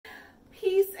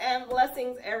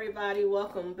Blessings, everybody.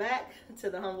 Welcome back to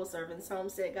the Humble Servants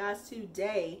Homestead. Guys,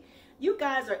 today you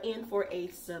guys are in for a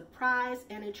surprise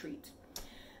and a treat.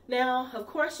 Now, of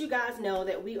course, you guys know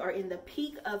that we are in the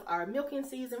peak of our milking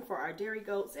season for our dairy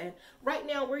goats, and right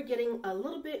now we're getting a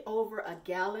little bit over a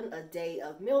gallon a day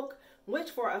of milk,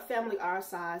 which for a family our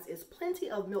size is plenty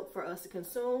of milk for us to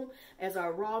consume as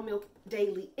our raw milk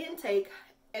daily intake,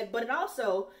 but it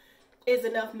also is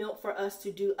enough milk for us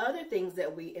to do other things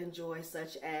that we enjoy,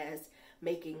 such as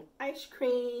making ice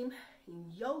cream,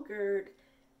 yogurt.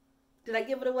 Did I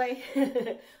give it away?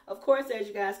 Of course, as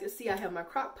you guys can see, I have my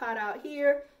crock pot out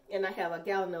here and I have a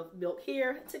gallon of milk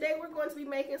here. Today we're going to be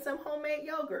making some homemade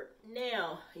yogurt.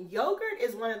 Now, yogurt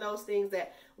is one of those things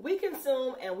that we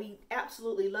consume and we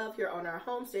absolutely love here on our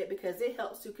homestead because it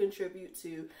helps to contribute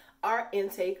to our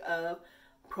intake of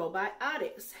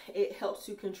probiotics. It helps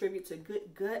to contribute to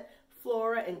good gut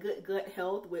flora and good gut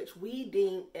health, which we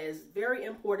deem as very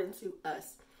important to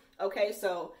us. Okay,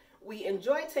 so we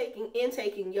enjoy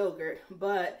intaking yogurt,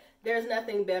 but there's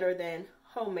nothing better than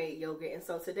homemade yogurt. And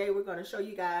so today we're going to show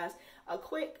you guys a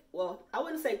quick, well, I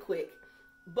wouldn't say quick,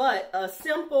 but a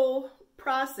simple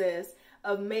process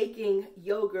of making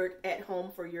yogurt at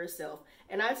home for yourself.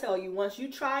 And I tell you, once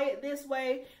you try it this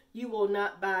way, you will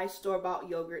not buy store-bought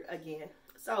yogurt again.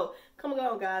 So come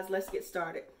on, guys, let's get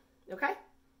started. Okay?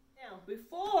 Now,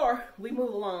 before we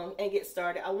move along and get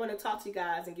started, I want to talk to you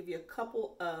guys and give you a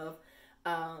couple of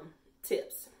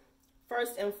tips.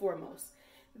 First and foremost,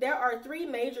 there are three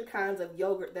major kinds of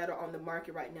yogurt that are on the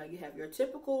market right now. You have your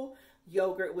typical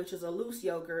yogurt, which is a loose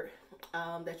yogurt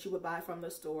that you would buy from the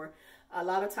store. A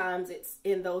lot of times it's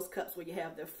in those cups where you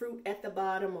have the fruit at the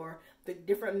bottom or the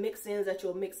different mix-ins that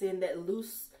you'll mix in that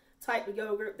loose type of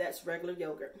yogurt. That's regular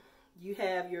yogurt. You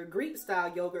have your Greek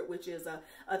style yogurt, which is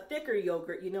a thicker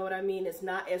yogurt. You know what I mean? It's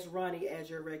not as runny as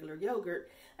your regular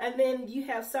yogurt. And then you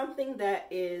have something that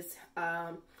is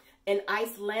an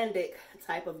Icelandic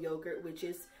type of yogurt, which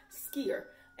is Skyr.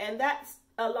 And that's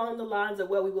along the lines of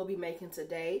what we will be making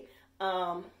today.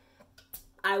 I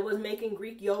was making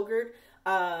Greek yogurt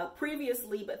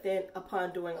previously, but then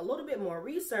upon doing a little bit more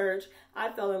research,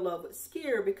 I fell in love with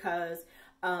Skyr because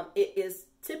it is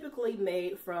typically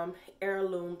made from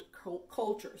heirloomed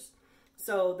cultures.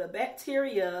 So the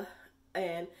bacteria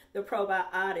and the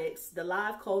probiotics, the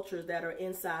live cultures that are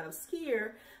inside of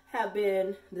Skyr, have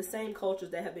been the same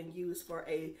cultures that have been used for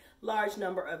a large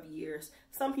number of years.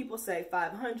 Some people say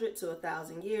 500 to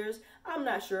 1,000 years. I'm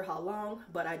not sure how long,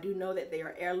 but I do know that they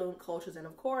are heirloom cultures. And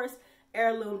of course,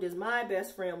 heirloomed is my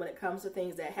best friend when it comes to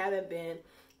things that haven't been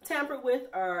tampered with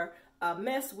or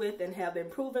messed with and have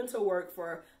been proven to work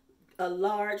for a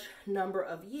large number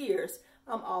of years.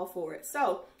 I'm all for it.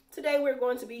 So today we're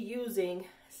going to be using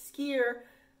Skyr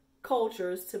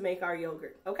cultures to make our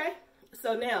yogurt. Okay,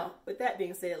 so now with that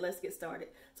being said, let's get started.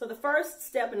 So the first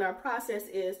step in our process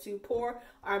is to pour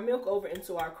our milk over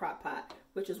into our crock pot,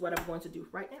 which is what I'm going to do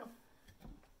right now.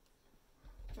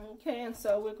 Okay, and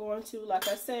so we're going to, like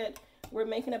I said, we're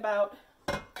making about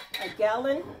a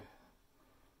gallon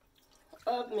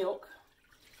of milk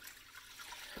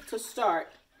to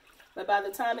start. But by the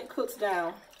time it cooks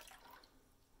down,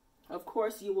 of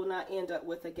course, you will not end up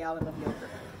with a gallon of yogurt.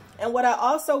 And what I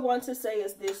also want to say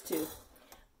is this too.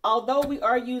 Although we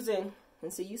are using,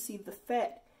 and so you see the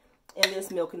fat in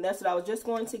this milk, and that's what I was just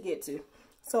going to get to.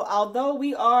 So although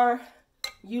we are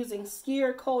using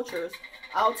Skyr cultures,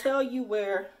 I'll tell you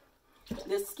where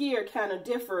the Skyr kind of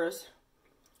differs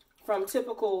from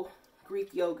typical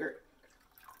Greek yogurt.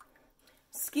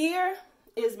 Skyr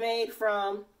is made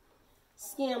from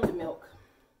skimmed milk.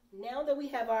 Now that we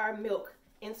have our milk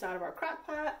inside of our crock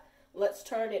pot, let's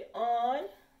turn it on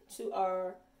to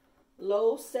our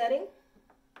low setting.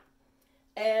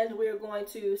 And we're going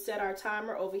to set our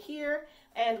timer over here.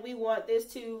 And we want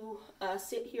this to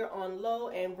sit here on low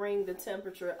and bring the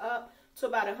temperature up to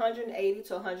about 180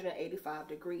 to 185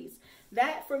 degrees.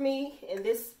 That for me in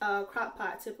this crock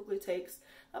pot typically takes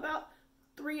about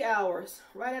 3 hours,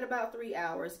 right at about 3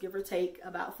 hours, give or take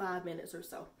about 5 minutes or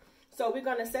so. So we're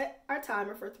going to set our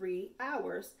timer for 3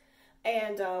 hours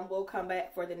and we'll come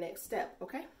back for the next step,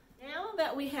 okay? Now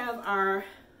that we have our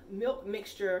milk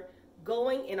mixture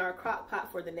going in our crock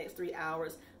pot for the next 3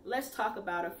 hours, let's talk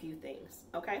about a few things,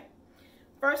 okay?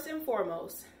 First and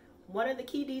foremost, one of the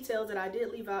key details that I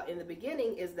did leave out in the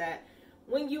beginning is that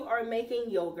when you are making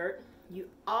yogurt, you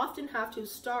often have to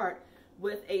start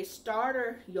with a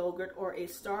starter yogurt or a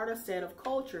starter set of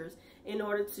cultures in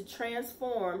order to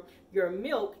transform your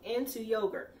milk into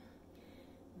yogurt.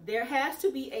 There has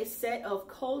to be a set of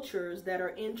cultures that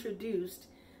are introduced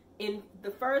in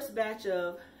the first batch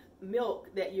of milk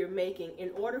that you're making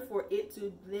in order for it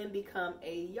to then become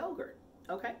a yogurt,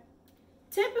 okay?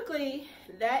 Typically,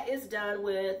 that is done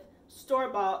with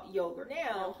store-bought yogurt.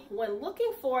 Now, when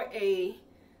looking for a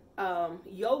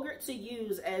yogurt to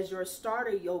use as your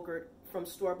starter yogurt from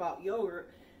store-bought yogurt,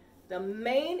 the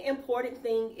main important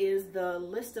thing is the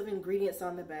list of ingredients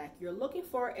on the back. You're looking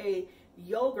for a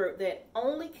yogurt that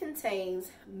only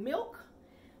contains milk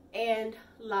and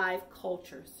live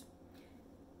cultures.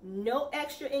 No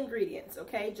extra ingredients,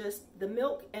 okay? Just the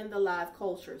milk and the live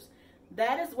cultures.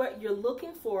 That is what you're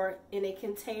looking for in a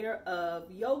container of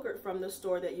yogurt from the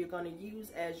store that you're going to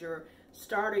use as your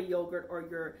starter yogurt or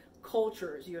your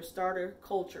cultures, your starter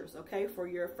cultures, okay, for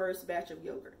your first batch of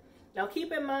yogurt. Now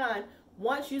keep in mind,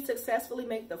 once you successfully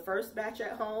make the first batch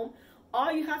at home,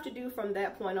 all you have to do from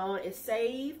that point on is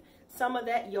save some of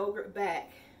that yogurt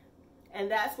back. And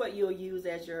that's what you'll use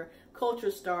as your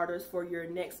culture starters for your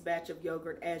next batch of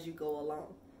yogurt as you go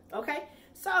along. Okay,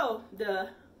 so the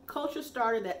culture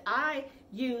starter that I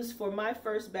use for my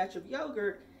first batch of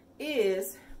yogurt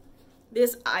is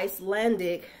this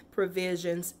Icelandic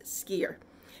Provisions Skyr.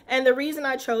 And the reason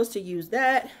I chose to use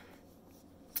that,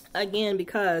 again,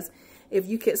 because if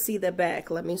you could see the back,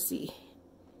 let me see.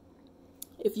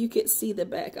 If you could see the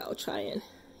back, I'll try and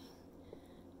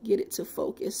get it to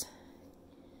focus.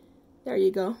 There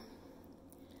you go.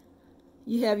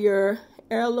 You have your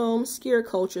heirloom Skyr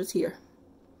cultures here.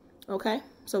 Okay,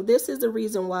 so this is the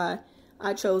reason why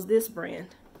I chose this brand.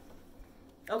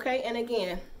 Okay, and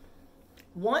again,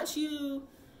 once you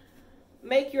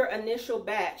make your initial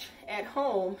batch at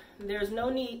home, there's no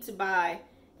need to buy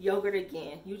yogurt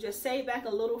again. You just save back a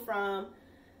little from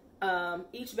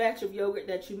each batch of yogurt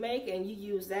that you make, and you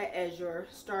use that as your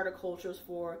starter cultures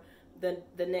for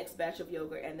the next batch of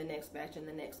yogurt and the next batch and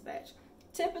the next batch.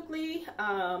 Typically,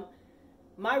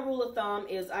 my rule of thumb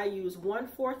is I use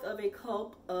 1/4 of a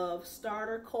cup of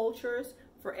starter cultures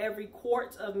for every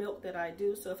quart of milk that I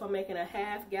do. So if I'm making a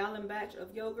half-gallon batch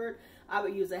of yogurt, I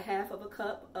would use 1/2 of a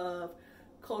cup of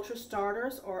culture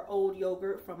starters or old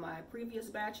yogurt from my previous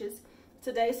batches.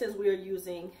 Today, since we are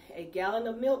using a gallon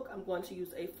of milk, I'm going to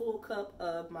use a full cup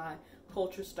of my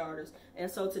culture starters. And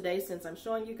so today, since I'm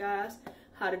showing you guys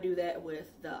how to do that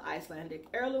with the Icelandic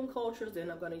heirloom cultures, then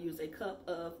I'm going to use a cup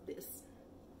of this.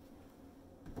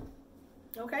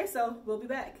 Okay, so we'll be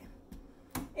back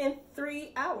in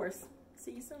 3 hours.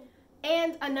 See you soon.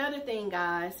 And another thing,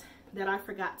 guys, that I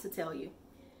forgot to tell you.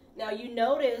 Now, you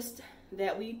noticed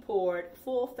that we poured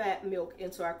full fat milk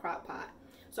into our crock pot.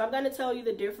 So I'm going to tell you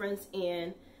the difference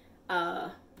in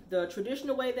the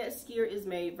traditional way that Skyr is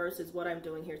made versus what I'm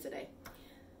doing here today.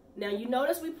 Now, you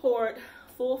notice we poured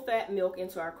full fat milk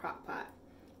into our crock pot.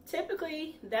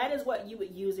 Typically, that is what you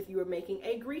would use if you were making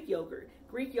a Greek yogurt.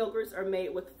 Greek yogurts are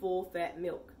made with full fat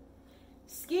milk.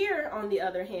 Skyr, on the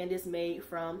other hand, is made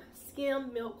from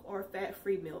skim milk or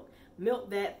fat-free milk. Milk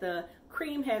that the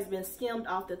cream has been skimmed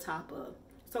off the top of.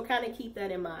 So kind of keep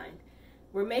that in mind.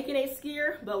 We're making a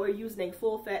Skyr, but we're using a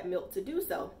full fat milk to do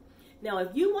so. Now,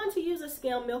 if you want to use a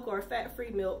skim milk or a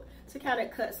fat-free milk to kind of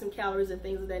cut some calories and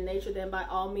things of that nature, then by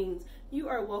all means, you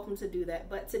are welcome to do that.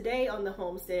 But today on the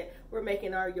homestead, we're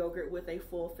making our yogurt with a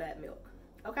full fat milk.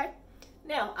 Okay?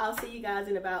 Now, I'll see you guys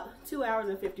in about 2 hours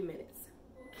and 50 minutes.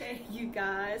 Okay, you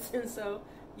guys, and so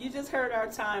you just heard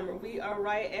our timer. We are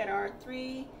right at our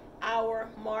 3-hour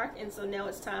mark, and so now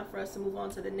it's time for us to move on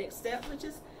to the next step, which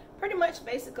is pretty much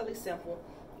basically simple.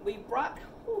 We've brought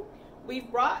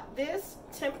this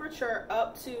temperature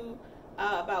up to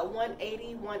about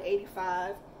 180,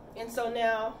 185, and so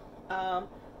now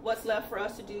what's left for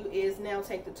us to do is now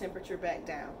take the temperature back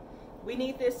down. We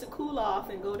need this to cool off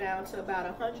and go down to about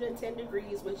 110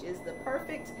 degrees, which is the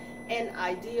perfect and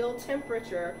ideal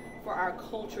temperature for our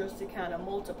cultures to kind of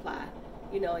multiply,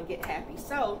 you know, and get happy.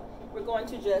 So we're going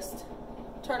to just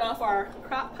turn off our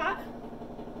crock pot,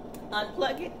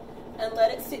 unplug it, and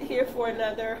let it sit here for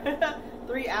another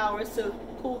 3 hours to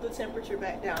cool the temperature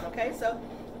back down. Okay, so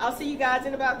I'll see you guys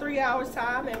in about 3 hours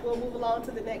time, and we'll move along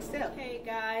to the next step. Okay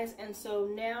guys, and so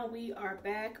now we are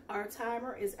back. Our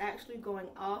timer is actually going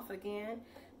off again,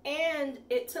 and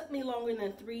it took me longer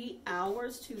than 3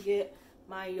 hours to get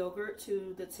my yogurt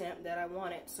to the temp that I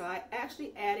wanted. So I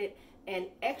actually added an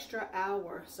extra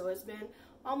hour, so it's been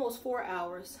almost 4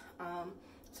 hours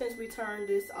since we turned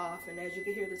this off, and as you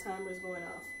can hear, the timer is going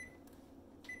off.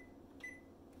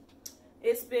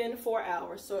 It's been 4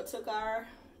 hours, so it took our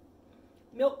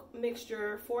milk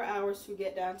mixture 4 hours to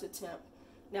get down to temp.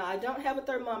 Now, I don't have a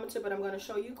thermometer, but I'm going to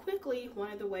show you quickly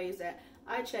one of the ways that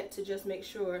I check to just make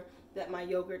sure that my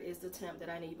yogurt is the temp that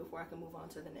I need before I can move on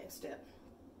to the next step.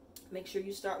 Make sure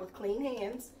you start with clean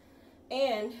hands,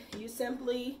 and you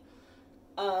simply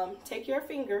take your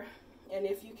finger, and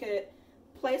if you could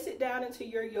place it down into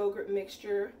your yogurt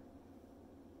mixture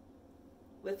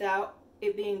without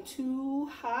it being too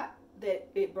hot that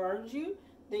it burns you,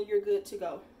 then you're good to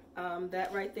go.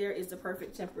 That right there is the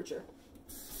perfect temperature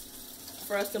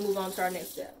for us to move on to our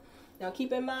next step. Now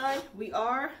keep in mind, we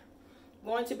are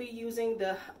going to be using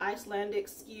the Icelandic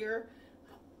Skyr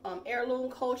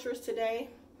heirloom cultures today.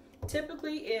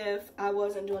 Typically, if I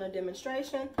wasn't doing a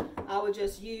demonstration, I would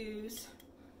just use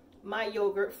my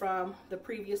yogurt from the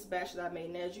previous batch that I made.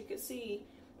 And as you can see,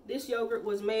 this yogurt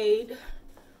was made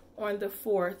on the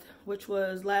 4th, which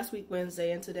was last week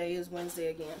Wednesday, and today is Wednesday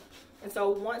again. And so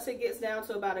once it gets down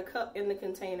to about a cup in the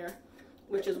container,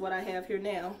 which is what I have here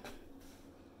now,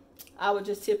 I would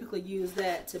just typically use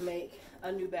that to make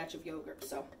a new batch of yogurt.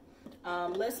 So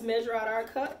let's measure out our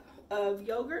cup of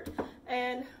yogurt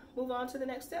and move on to the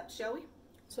next step, shall we?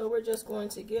 So we're just going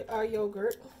to get our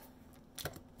yogurt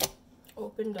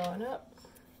opened on up.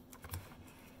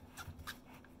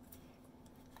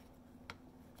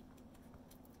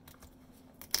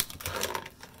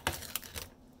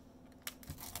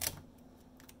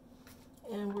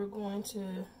 And we're going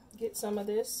to get some of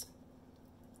this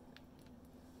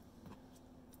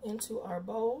into our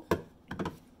bowl.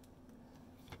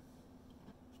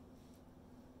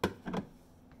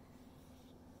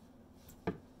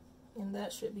 And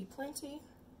that should be plenty.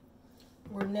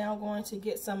 We're now going to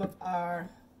get some of our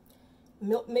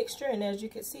milk mixture, and as you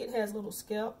can see, it has a little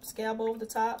scab over the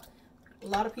top. A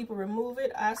lot of people remove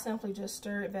it. I simply just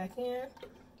stir it back in.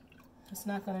 It's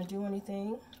not going to do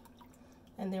anything.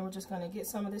 And then we're just going to get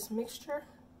some of this mixture,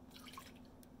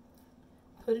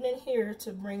 put it in here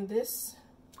to bring this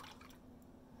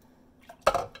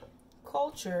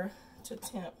culture to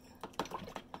temp.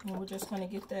 And we're just going to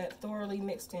get that thoroughly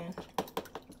mixed in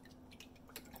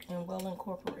and well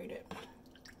incorporated.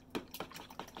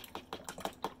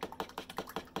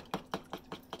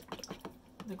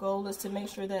 The goal is to make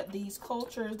sure that these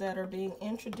cultures that are being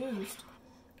introduced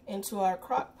into our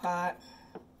crock pot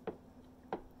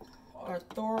are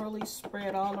thoroughly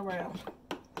spread all around.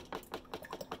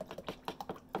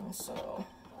 And so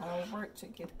I'll work to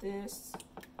get this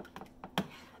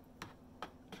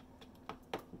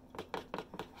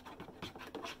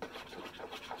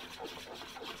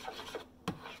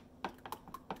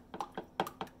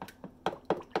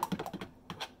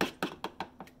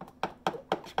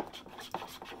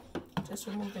just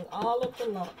removing all of the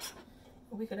lumps.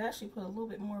 We could actually put a little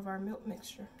bit more of our milk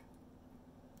mixture.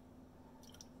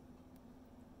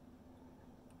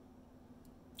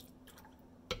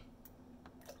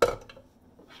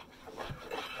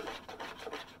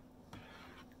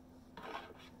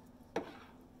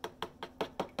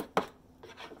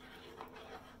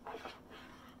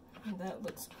 And that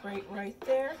looks great right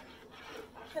there.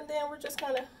 And then we're just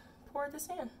gonna pour this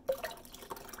in.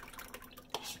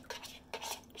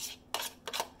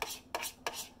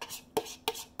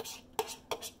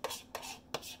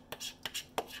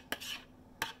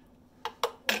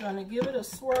 We're going to give it a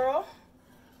swirl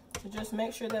to just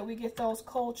make sure that we get those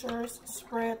cultures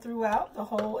spread throughout the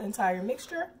whole entire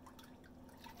mixture.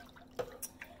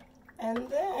 And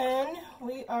then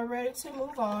we are ready to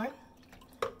move on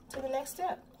to the next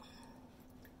step,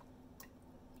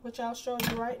 which I'll show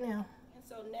you right now. And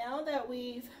so now that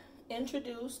we've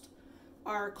introduced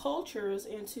our cultures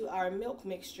into our milk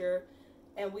mixture,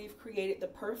 and we've created the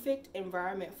perfect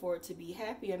environment for it to be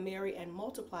happy and merry and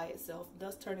multiply itself,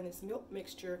 thus turning this milk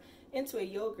mixture into a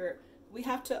yogurt, we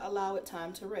have to allow it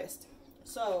time to rest.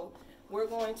 So we're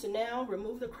going to now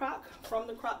remove the crock from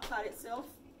the crock pot itself.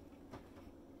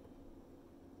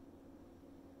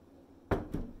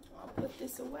 I'll put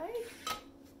this away.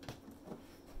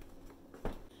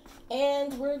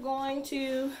 And we're going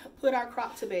to put our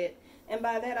crock to bed. And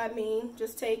by that I mean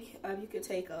just take, you could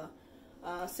take a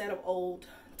set of old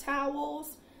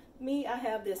towels. Me, I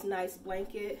have this nice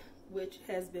blanket which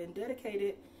has been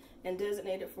dedicated and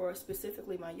designated for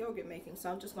specifically my yogurt making.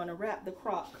 So I'm just going to wrap the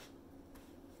crock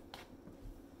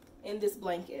in this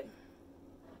blanket.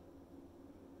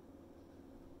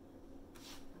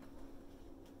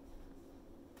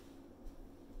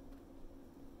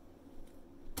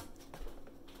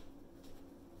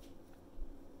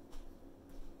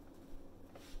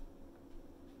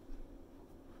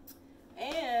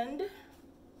 And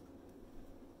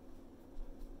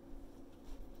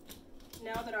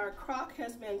now that our crock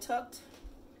has been tucked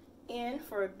in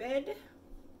for bed,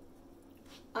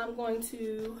 I'm going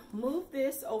to move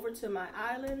this over to my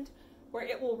island where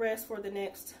it will rest for the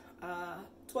next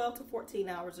 12 to 14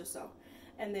 hours or so.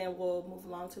 And then we'll move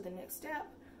along to the next step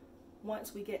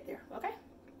once we get there, okay?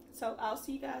 So I'll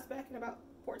see you guys back in about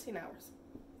 14 hours.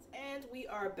 And we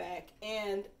are back,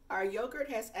 and our yogurt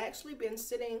has actually been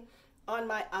sitting on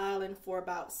my island for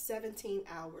about 17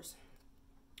 hours.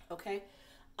 Okay,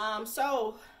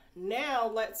 so now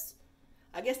let's,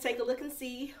 I guess, take a look and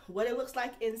see what it looks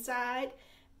like inside,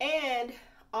 and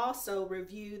also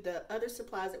review the other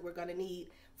supplies that we're going to need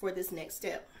for this next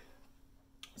step.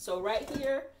 So right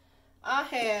here I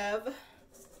have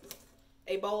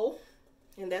a bowl,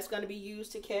 and that's going to be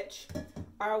used to catch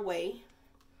our whey,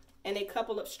 and a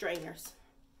couple of strainers,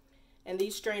 and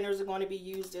these strainers are going to be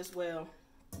used as well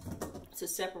to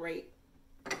separate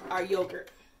our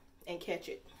yogurt and catch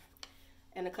it,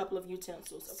 and a couple of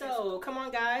utensils. Okay. So come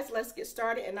on guys, let's get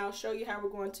started, and I'll show you how we're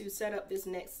going to set up this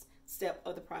next step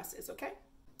of the process.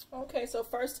 Okay, so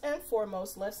first and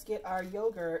foremost, let's get our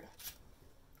yogurt,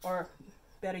 or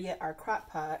better yet our crock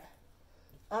pot,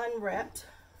 unwrapped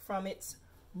from its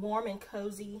warm and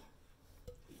cozy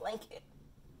blanket.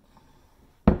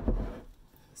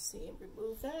 See,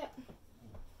 remove that,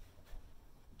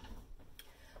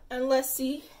 and let's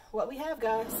see what we have,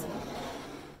 guys.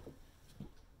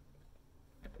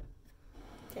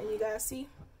 Can you guys see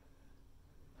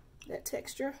that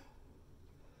texture?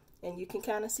 And you can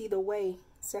kind of see the whey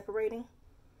separating,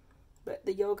 but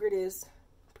the yogurt is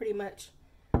pretty much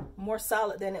more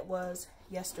solid than it was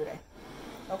yesterday.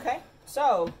 Okay,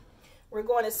 so we're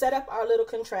going to set up our little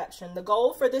contraption. The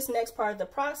goal for this next part of the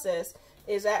process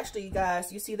is actually,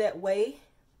 guys, you see that whey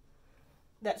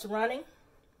that's running?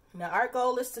 Now our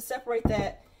goal is to separate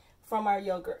that from our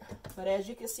yogurt, but as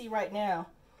you can see right now,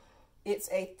 it's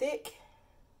a thick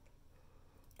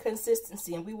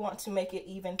consistency, and we want to make it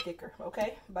even thicker,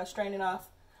 okay, by straining off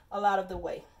a lot of the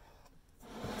whey.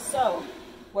 So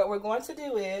what we're going to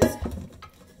do is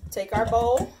take our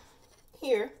bowl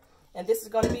here, and this is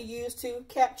going to be used to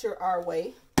capture our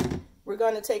whey. We're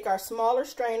going to take our smaller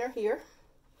strainer here,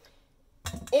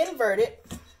 invert it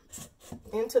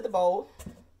into the bowl,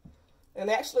 and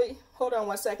actually, hold on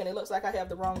one second, it looks like I have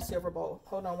the wrong silver bowl.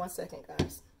 Hold on one second,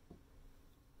 guys.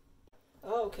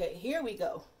 Okay, here we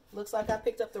go. Looks like I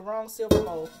picked up the wrong silver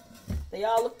bowl. They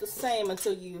all look the same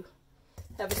until you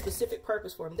have a specific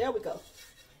purpose for them. There we go.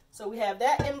 So we have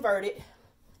that inverted,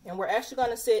 and we're actually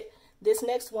going to sit this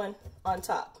next one on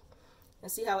top and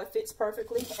see how it fits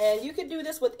perfectly. And you can do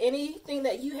this with anything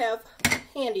that you have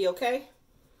handy, okay?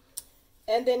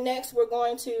 And then next we're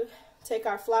going to take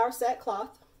our flour sack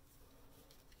cloth,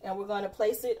 and we're going to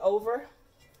place it over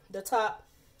the top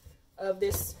of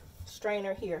this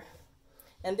strainer here.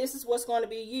 And this is what's going to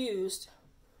be used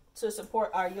to support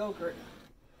our yogurt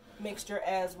mixture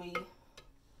as we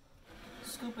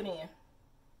scoop it in.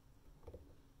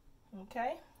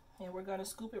 Okay, and we're going to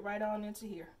scoop it right on into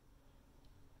here.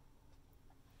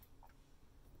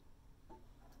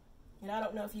 And I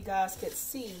don't know if you guys could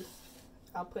see,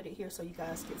 I'll put it here so you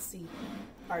guys can see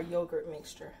our yogurt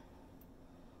mixture.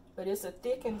 But it's a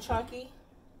thick and chunky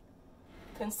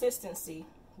consistency,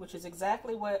 which is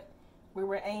exactly what we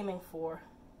were aiming for.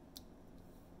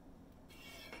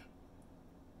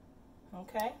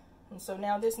 Okay, and so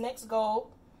now this next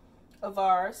goal of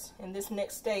ours in this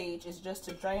next stage is just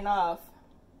to drain off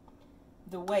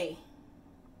the whey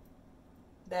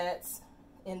that's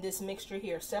in this mixture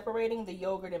here, separating the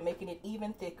yogurt and making it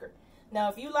even thicker. Now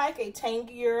if you like a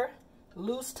tangier,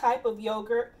 loose type of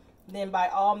yogurt, then by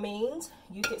all means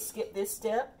you could skip this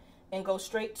step and go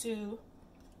straight to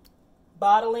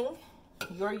bottling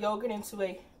your yogurt into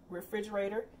a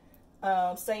refrigerator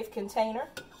safe container.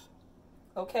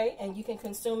 Okay, and you can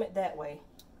consume it that way.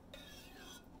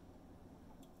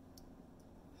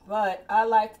 But I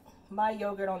like my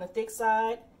yogurt on the thick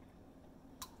side,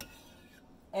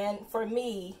 and for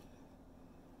me,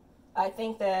 I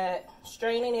think that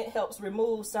straining it helps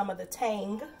remove some of the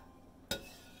tang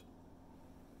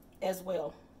as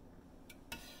well.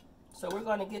 So we're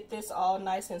going to get this all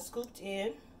nice and scooped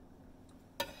in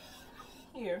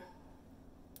here,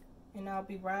 and I'll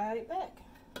be right back.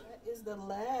 That is the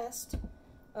last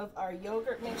of our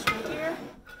yogurt mixture here.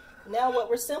 Now what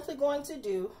we're simply going to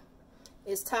do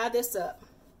is tie this up.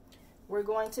 We're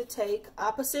going to take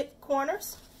opposite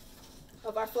corners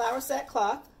of our flour sack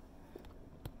cloth,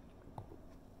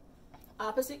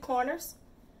 opposite corners,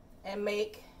 and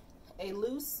make a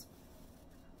loose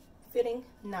fitting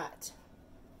knot.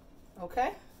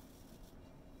 Okay,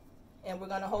 and we're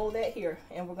going to hold that here,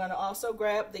 and we're going to also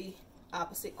grab the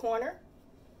opposite corner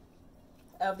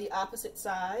of the opposite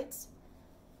sides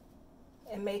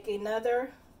and make another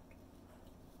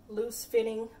loose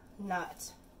fitting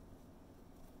knot.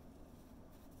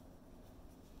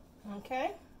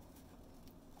 Okay,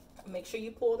 make sure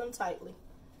you pull them tightly.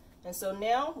 And so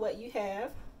now what you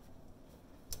have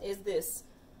is this.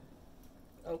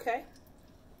 Okay,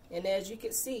 And as you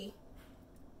can see,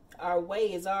 our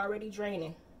whey is already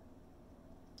draining.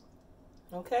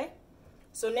 Okay,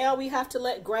 so now we have to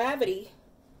let gravity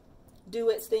do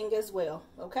its thing as well.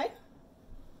 Okay,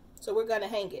 so we're going to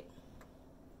hang it.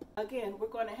 Again, we're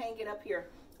going to hang it up here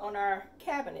on our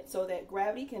cabinet so that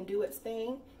gravity can do its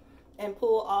thing and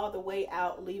pull all the way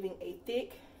out, leaving a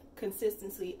thick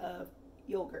consistency of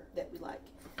yogurt that we like.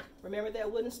 Remember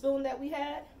that wooden spoon that we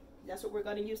had? That's what we're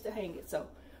going to use to hang it. So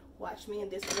watch me,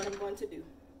 and this is what I'm going to do.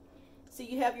 See,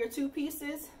 you have your two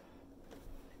pieces.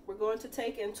 We're going to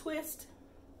take and twist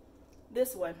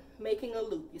this one, making a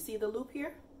loop. You see the loop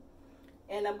here?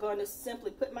 And I'm going to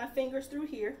simply put my fingers through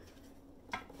here,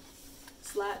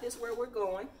 slide this where we're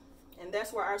going, and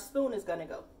that's where our spoon is going to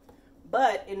go.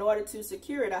 But in order to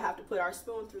secure it, I have to put our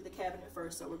spoon through the cabinet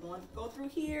first. So we're going to go through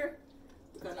here.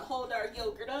 We're going to hold our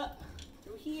yogurt up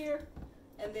through here,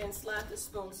 and then slide the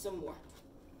spoon some more.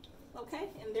 Okay,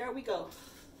 and there we go.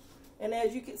 And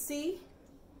as you can see,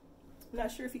 I'm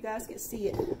not sure if you guys can see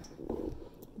it,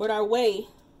 but our whey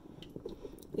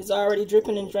is already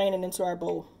dripping and draining into our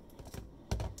bowl.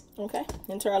 Okay,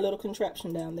 into our little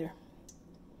contraption down there.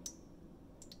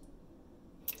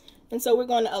 And so we're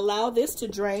going to allow this to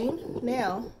drain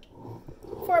now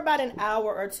for about an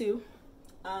hour or two.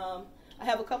 I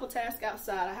have a couple tasks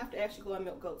outside. I have to actually go and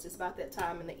milk goats. It's about that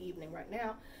time in the evening right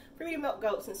now for me to milk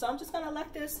goats. And so I'm just going to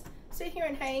let this sit here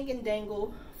and hang and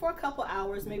dangle for a couple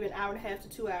hours, maybe an hour and a half to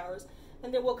 2 hours.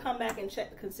 And then we'll come back and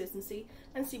check the consistency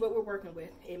and see what we're working with.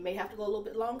 It may have to go a little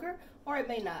bit longer, or it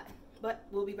may not. But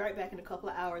we'll be right back in a couple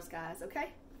of hours, guys, okay?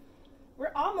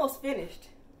 We're almost finished.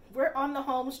 We're on the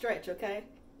home stretch, okay?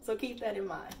 So keep that in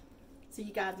mind. See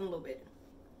you guys in a little bit.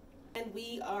 And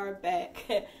we are back.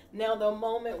 Now the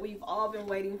moment we've all been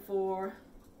waiting for,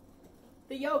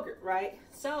 the yogurt, right?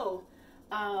 So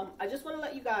I just want to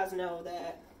let you guys know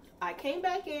that I came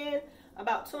back in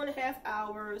about 2.5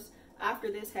 hours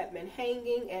after this had been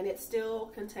hanging, and it still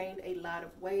contained a lot of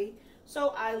whey.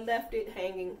 So I left it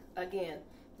hanging again.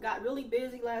 Got really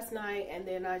busy last night, and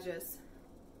then I just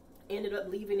ended up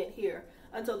leaving it here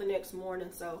until the next morning.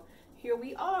 So here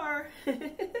we are.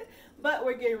 But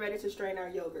we're getting ready to strain our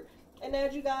yogurt. And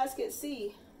as you guys can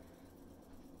see,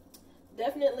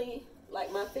 definitely,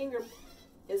 like, my finger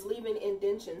is leaving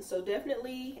indentions. So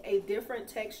definitely a different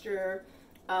texture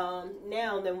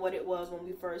now than what it was when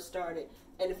we first started.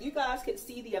 And if you guys could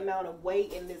see the amount of whey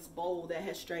in this bowl that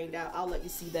has strained out, I'll let you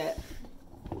see that.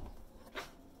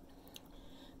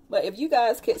 But if you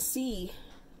guys could see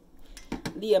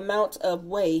the amount of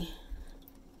whey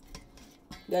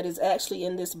that is actually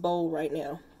in this bowl right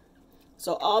now.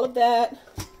 So all of that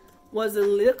was a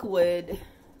liquid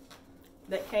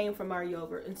that came from our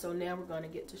yogurt. And so now we're going to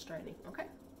get to straining, okay?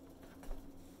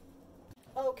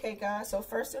 Okay, guys, so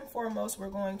first and foremost, we're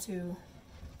going to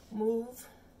move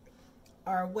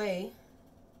our whey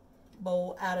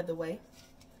bowl out of the way.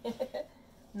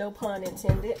 No pun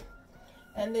intended.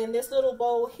 And then this little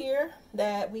bowl here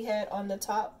that we had on the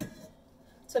top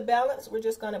to balance, we're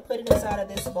just going to put it inside of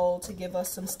this bowl to give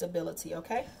us some stability,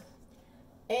 okay?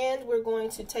 And we're going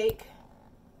to take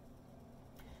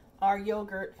our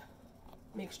yogurt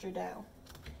mixture down.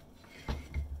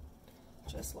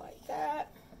 Just like that.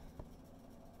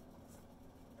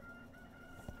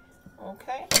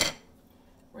 Okay.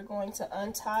 We're going to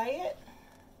untie it.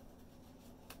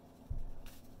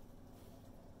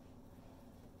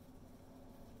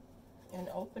 And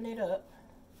open it up.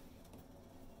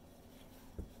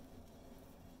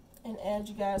 And as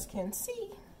you guys can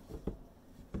see,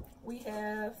 we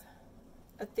have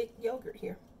a thick yogurt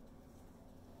here.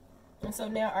 And so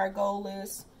now our goal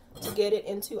is to get it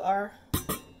into our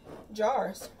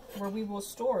jars where we will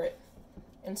store it.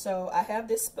 And so I have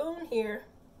this spoon here,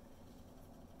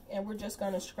 and we're just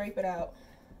going to scrape it out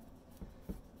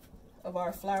of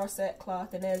our flour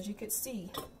sackcloth. And as you can see,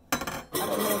 I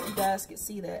don't know if you guys could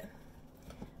see that,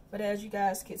 but as you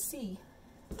guys can see,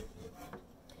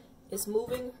 it's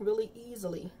moving really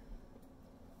easily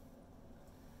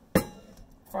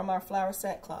from our flour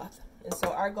sackcloth. And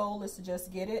so our goal is to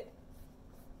just get it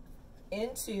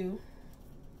into,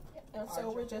 and so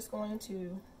we're just going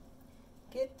to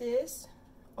get this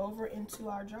over into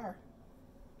our jar.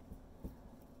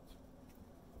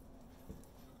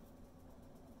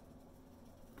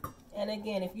 And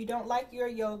again, if you don't like your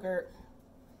yogurt,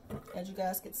 as you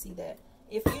guys can see that,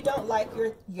 if you don't like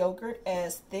your yogurt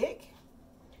as thick,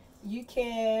 you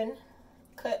can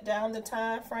cut down the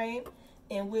time frame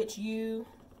in which you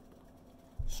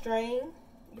strain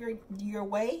your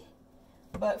whey.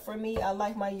 But for me, I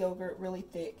like my yogurt really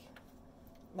thick,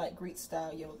 like Greek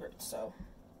style yogurt. So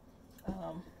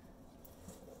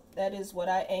that is what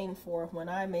I aim for when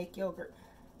I make yogurt.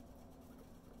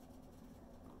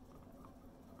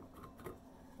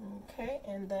 Okay,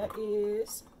 and that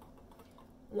is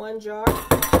 1 jar.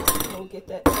 We'll get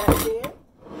that tapped in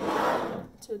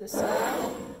to the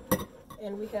side,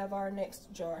 and we have our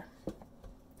next jar.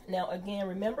 Now again,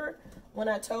 remember when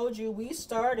I told you we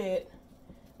started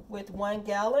with 1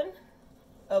 gallon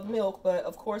of milk, but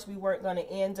of course we weren't going to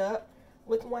end up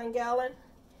with 1 gallon.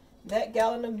 That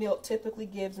gallon of milk typically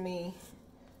gives me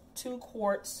 2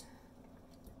 quarts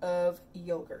of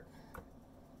yogurt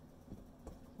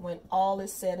when all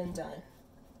is said and done.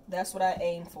 That's what I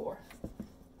aim for,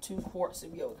 2 quarts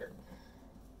of yogurt.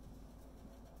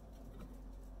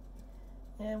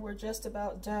 And we're just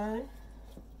about done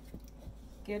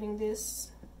getting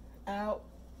this out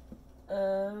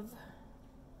of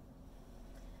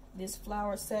this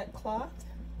flour sackcloth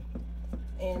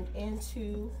and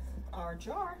into our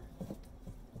jar.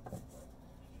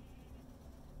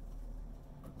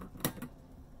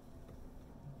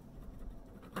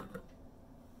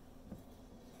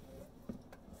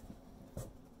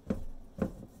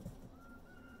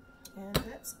 And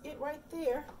that's it right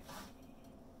there.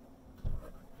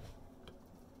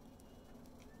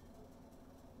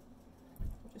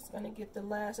 I'm just going to get the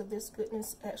last of this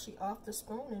goodness actually off the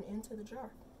spoon and into the jar.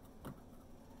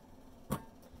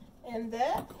 And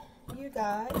that, you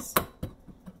guys,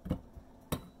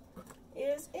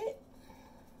 is it.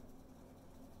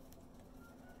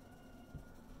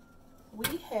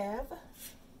 We have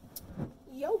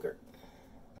yogurt.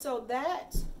 So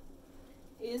that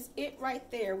is it right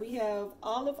there. We have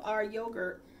all of our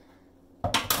yogurt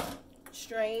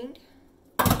strained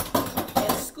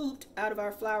and scooped out of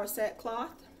our flour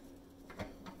sackcloth,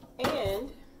 and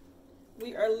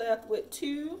we are left with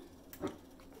 2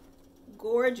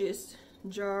 gorgeous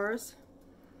jars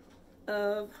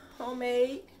of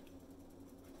homemade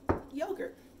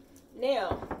yogurt.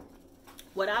 Now,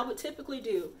 what I would typically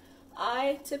do,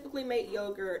 I typically make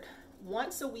yogurt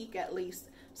once a week at least,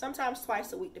 sometimes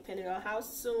twice a week, depending on how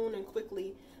soon and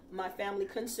quickly my family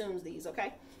consumes these,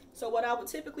 okay? So what I would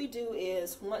typically do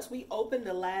is, once we open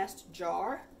the last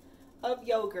jar of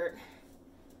yogurt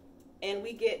and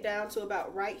we get down to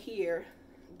about right here,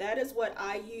 that is what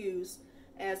I use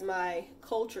as my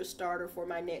culture starter for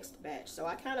my next batch. So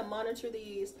I kind of monitor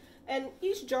these, and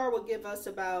each jar will give us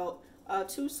about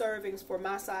 2 servings for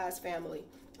my size family,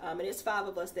 and it's 5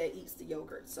 of us that eats the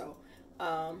yogurt. So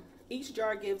each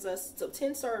jar gives us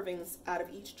 10 servings out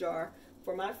of each jar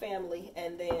for my family,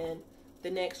 and then the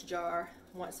next jar,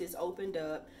 once it's opened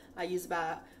up, I use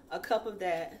about a cup of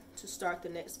that to start the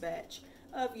next batch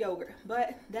of yogurt.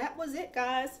 But that was it,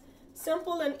 guys.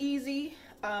 Simple and easy.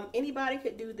 Anybody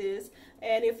could do this,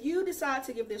 and if you decide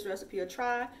to give this recipe a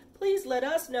try, please let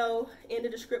us know in the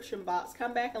description box.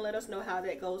 Come back and let us know how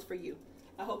that goes for you.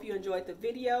 I hope you enjoyed the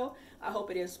video. I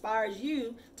hope it inspires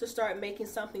you to start making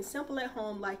something simple at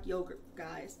home like yogurt,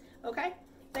 guys. Okay?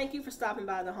 Thank you for stopping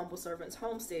by the Humble Servants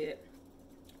Homestead.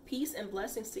 Peace and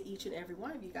blessings to each and every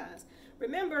one of you guys.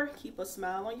 Remember, keep a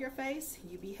smile on your face.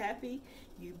 You be happy,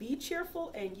 you be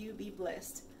cheerful, and you be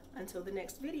blessed. Until the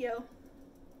next video,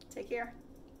 take care.